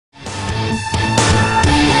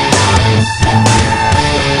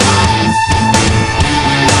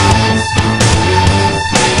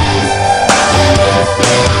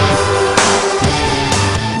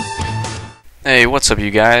Hey, what's up you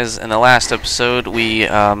guys? In the last episode we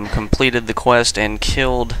completed the quest and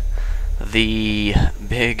killed the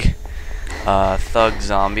big thug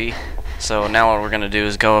zombie. So now what we're going to do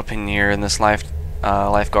is go up in here in this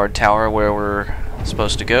lifeguard tower where we're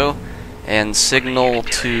supposed to go and signal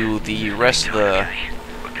to the rest of the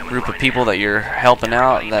group of people that you're helping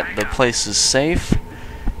out that the place is safe,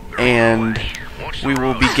 and we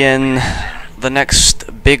will begin the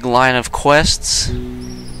next big line of quests.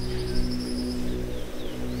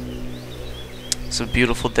 It's a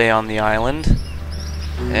beautiful day on the island,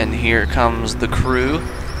 and here comes the crew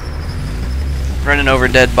running over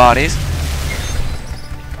dead bodies.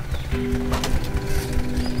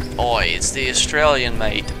 Oi, it's the Australian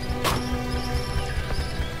mate.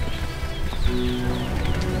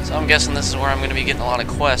 So I'm guessing this is where I'm going to be getting a lot of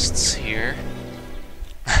quests here.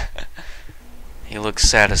 He looks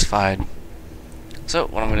satisfied. So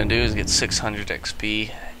what I'm going to do is get 600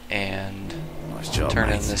 XP and turn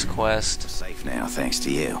in this quest. Safe now, thanks to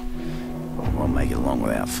you. Won't make it long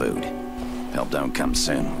without food. If help don't come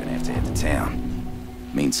soon, we're gonna have to head to town.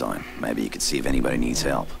 Meantime, maybe you could see if anybody needs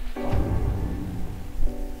help.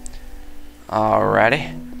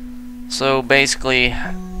 Alrighty. So basically,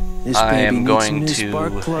 I am going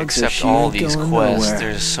to accept all these quests.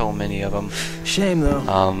 There's so many of them. Shame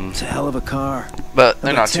though. It's a hell of a car. But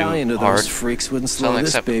they're not too hard. Freaks wouldn't So I'm slow gonna this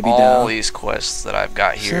accept baby all down. these quests that I've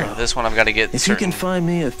got here. So, this one I've got to get if certain. you can find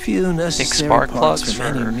me a few necessary spark parts plugs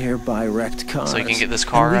from for- any nearby wrecked cars, so you can get this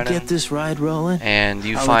car and we running. get this ride rolling, And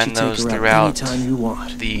you I'll find let you those take her out throughout anytime you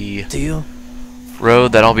want. the Deal?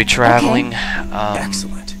 road that I'll be traveling.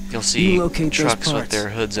 Excellent. You'll see You locate those trucks with parts. their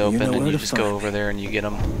hoods You open, know and where you to just go find over me. there and you get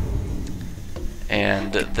them.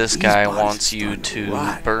 And this These guy bodies wants are you starting to to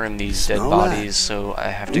rot. burn these dead Smell bodies, so I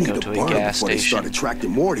have to We go need to burn a gas before they start station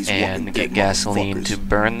attracting more of these and walking get dead gasoline motherfuckers. to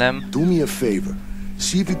burn them. Do me a favor.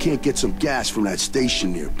 See if you can't get some gas from that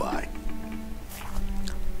station nearby.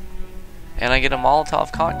 And I get a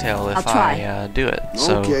Molotov cocktail if I do it.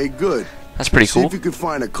 So Okay, good. that's pretty See cool. if you can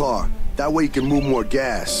find a car. That way you can move more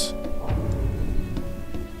gas.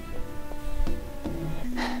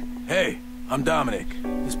 Hey, I'm Dominic.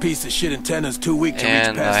 This piece of shit antenna's too weak to reach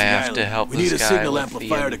And past I the have island. to help We this need a guy signal with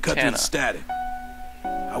amplifier the to cut through antenna. the static.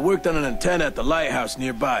 I worked on an antenna at the lighthouse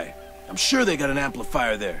nearby. I'm sure they got an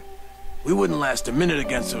amplifier there. We wouldn't last a minute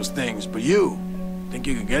against those things, but you think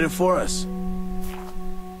you can get it for us?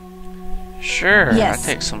 Sure, Yes.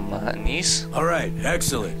 I take some niece. All right,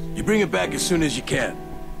 excellent. You bring it back as soon as you can.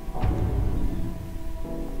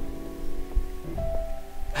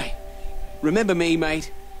 Hey, remember me,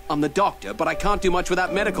 mate? I'm the doctor, but I can't do much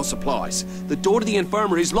without medical supplies. The door to the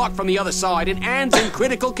infirmary is locked from the other side, and Anne's in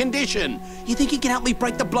critical condition. You think you can help me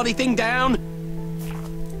break the bloody thing down?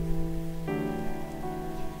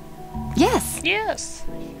 Yes. Yes.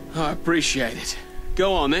 I appreciate it.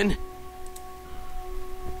 Go on, then.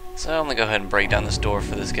 So I'm gonna go ahead and break down this door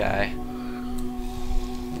for this guy.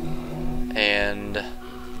 And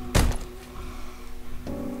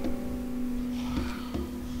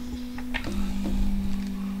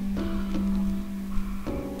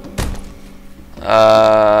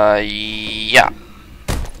yeah.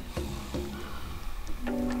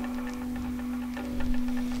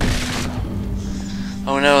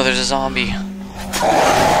 Oh no, there's a zombie.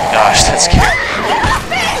 Gosh, that's scary.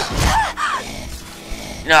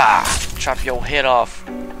 Ah, chop your head off,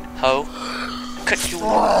 ho. Cut you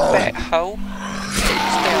little fat ho.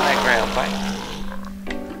 Stay on that ground, bye.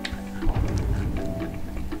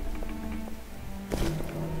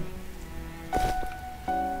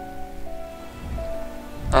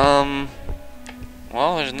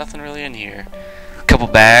 Well, there's nothing really in here. A couple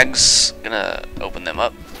bags. Gonna open them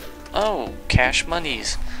up. Oh, cash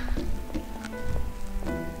monies.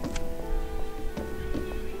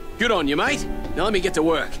 Good on you, mate. Now let me get to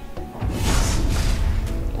work.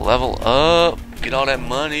 Level up. Get all that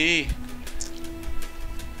money.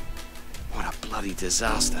 What a bloody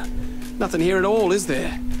disaster. Nothing here at all, is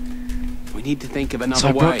there? We need to think of another So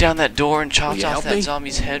I way. broke down that door and Will chopped you off help that me?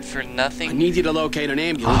 zombie's head for I nothing. need you to locate an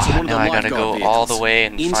ambulance and one of now the I gotta lifeguard go all vehicles. the way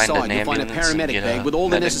and find Inside, an you'll find a ambulance and paramedic get bag a with all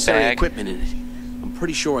the medic necessary bag. equipment in it. I'm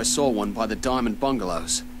pretty sure I saw one by the Diamond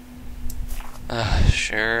Bungalows.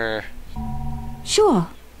 Sure. Sure.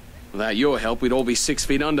 Without your help, we'd all be 6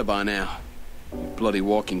 feet under by now. Bloody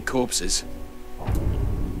walking corpses.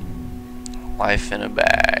 Life in a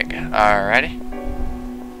bag. Alrighty.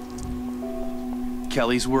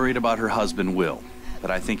 Kelly's worried about her husband, Will, but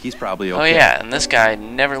I think he's probably okay. Oh yeah, and this guy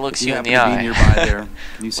never looks If you in the happen to eye. be nearby there,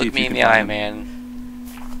 can you see Look if me you in can the eye, find him?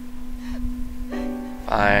 man.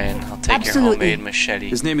 Fine, I'll take your Absolutely. homemade machete.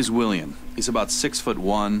 His name is William. He's about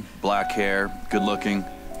 6'1", black hair, good looking.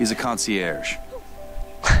 He's a concierge.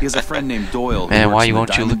 He has a friend named Doyle. Man, who why works in the won't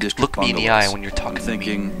you Diamond look District me in the bungalows. eye when you're talking I'm to me?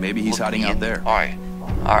 thinking maybe he's Look hiding me out in there.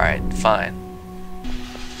 Alright, fine.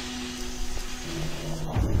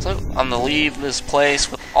 So, I'm gonna leave this place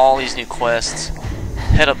with all these new quests,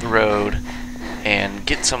 head up the road, and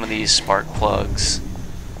get some of these spark plugs.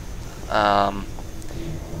 Kinda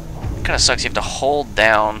sucks, you have to hold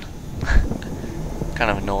down. Kind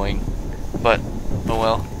of annoying. But, oh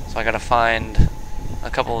well. So I gotta find a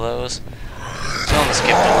couple of those. So I'm gonna skip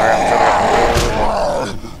to where I'm further up the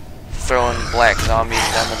road, throwing black zombies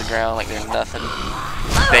down to the ground like they're nothing,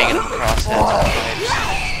 banging them across heads with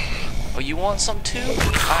pipes. Oh, you want some too?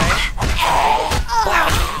 Alright. Wow.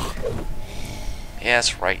 Yeah,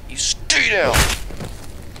 that's right. You stay down.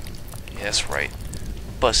 Yeah, that's right.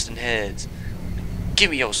 Busting heads.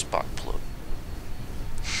 Give me your spark plug.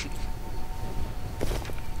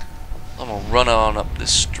 I'm gonna run on up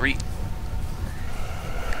this street.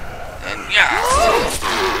 And yeah!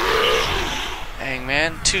 Dang,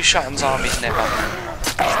 man. 2-shotting zombies now.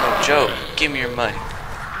 That's no joke. Give me your money.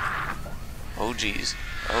 Oh, jeez.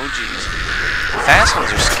 Oh, jeez. Fast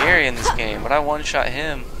ones are scary in this game, but I one-shot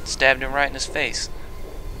him, stabbed him right in his face.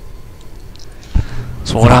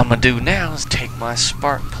 So what I'm gonna do now is take my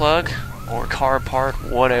spark plug, or car part,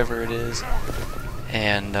 whatever it is,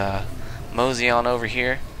 and mosey on over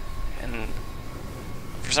here. And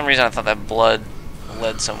for some reason I thought that blood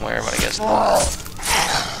led somewhere, but I guess not.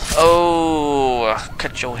 Oh,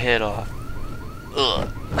 cut your head off. Ugh.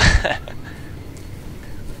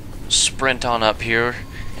 Sprint on up here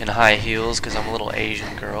in high heels because I'm a little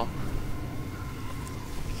Asian girl.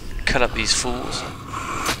 Cut up these fools.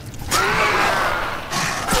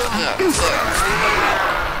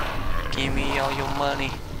 Give me all your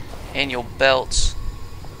money and your belts.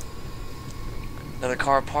 Another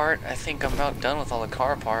car part? I think I'm about done with all the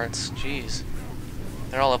car parts. Jeez.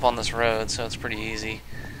 They're all up on this road, so it's pretty easy.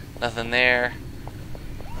 Nothing there.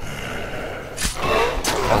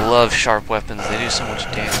 I love sharp weapons. They do so much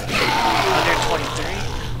damage. 123?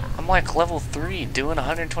 I'm like level 3 doing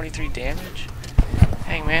 123 damage?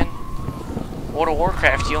 Dang, man. World of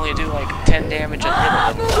Warcraft, you only do like 10 damage a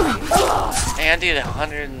hit. Hey, I did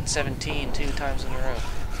 117 2 times in a row.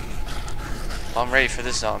 Well, I'm ready for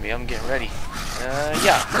this zombie. I'm getting ready.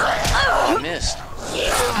 Yeah. I missed.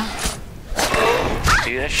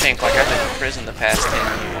 Dude, that shanked like I've been in prison the past 10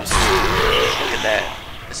 years. Look at that.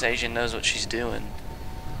 This Asian knows what she's doing.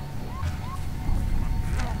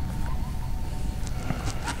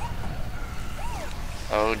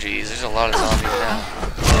 Oh, geez. There's a lot of zombies now.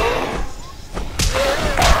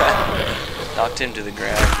 Knocked him to the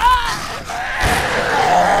ground.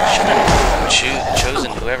 Should have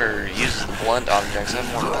chosen whoever uses blunt objects. I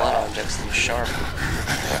have more blunt objects than sharp.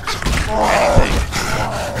 Or anything.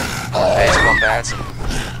 Baseball bats and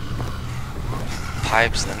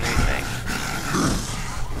pipes and anything.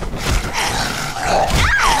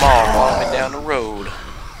 Come on, follow me down the road.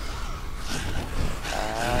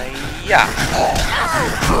 Yeah.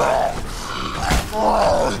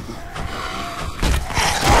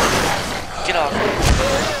 Get off.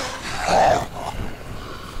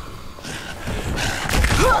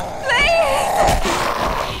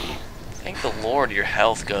 Thank the Lord your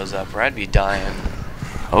health goes up, or I'd be dying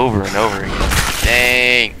over and over again.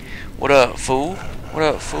 Dang. What up, fool? What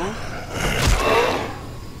up, fool?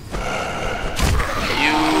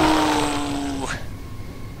 You.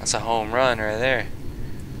 That's a home run right there.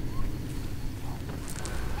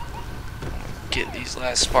 Get these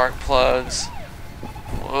last spark plugs.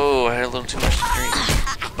 Whoa, I had a little too much to drink.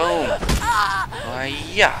 Boom. Why,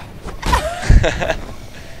 yeah.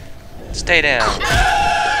 Stay down,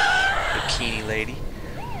 bikini lady.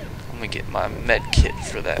 I'm gonna get my med kit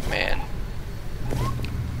for that man.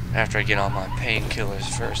 After I get all my painkillers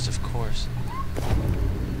first, of course.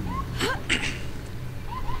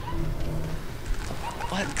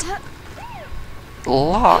 What?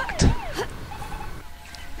 Locked.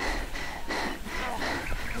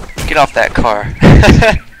 Get off that car.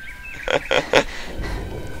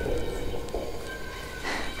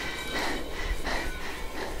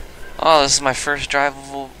 Oh, this is my first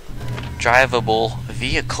drivable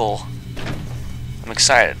vehicle. I'm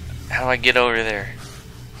excited. How do I get over there?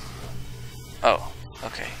 Oh,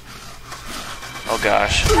 okay. Oh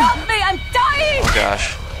gosh. Help me, I'm dying! Oh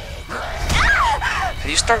gosh. How do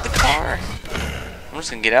you start the car? I'm just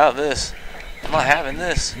gonna get out of this. I'm not having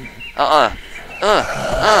this.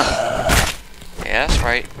 Yeah, that's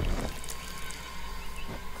right.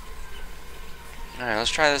 Alright, let's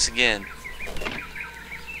try this again.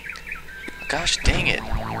 Gosh dang it. We're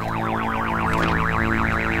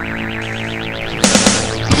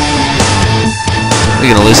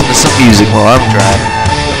gonna listen to some music while I'm driving.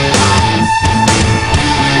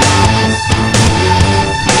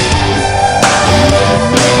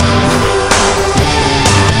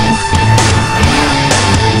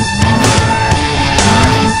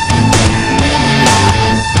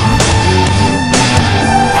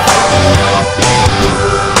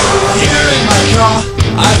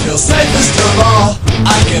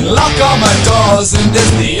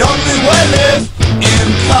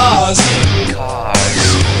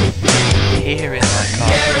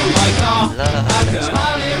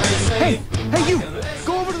 Hey, you!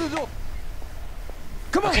 Go over to the door!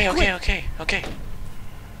 Come on, Okay.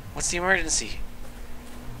 What's the emergency?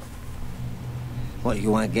 What,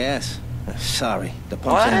 you want gas? Sorry, the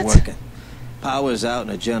pumps ain't What? working. Power's out and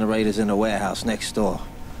the generator's in the warehouse next door.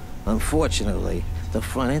 Unfortunately, the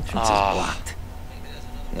front entrance is blocked.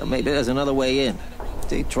 Yeah, maybe there's another way in.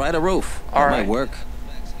 See, try the roof. All That right. might work.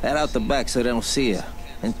 Head out the back so they don't see you.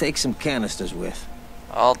 And take some canisters with.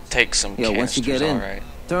 I'll take some Yeah, once you get in, alright.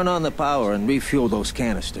 turn on the power and refuel those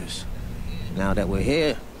canisters. Now that we're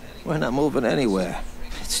here, we're not moving anywhere.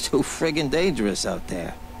 It's too friggin' dangerous out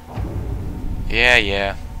there.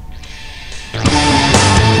 Yeah.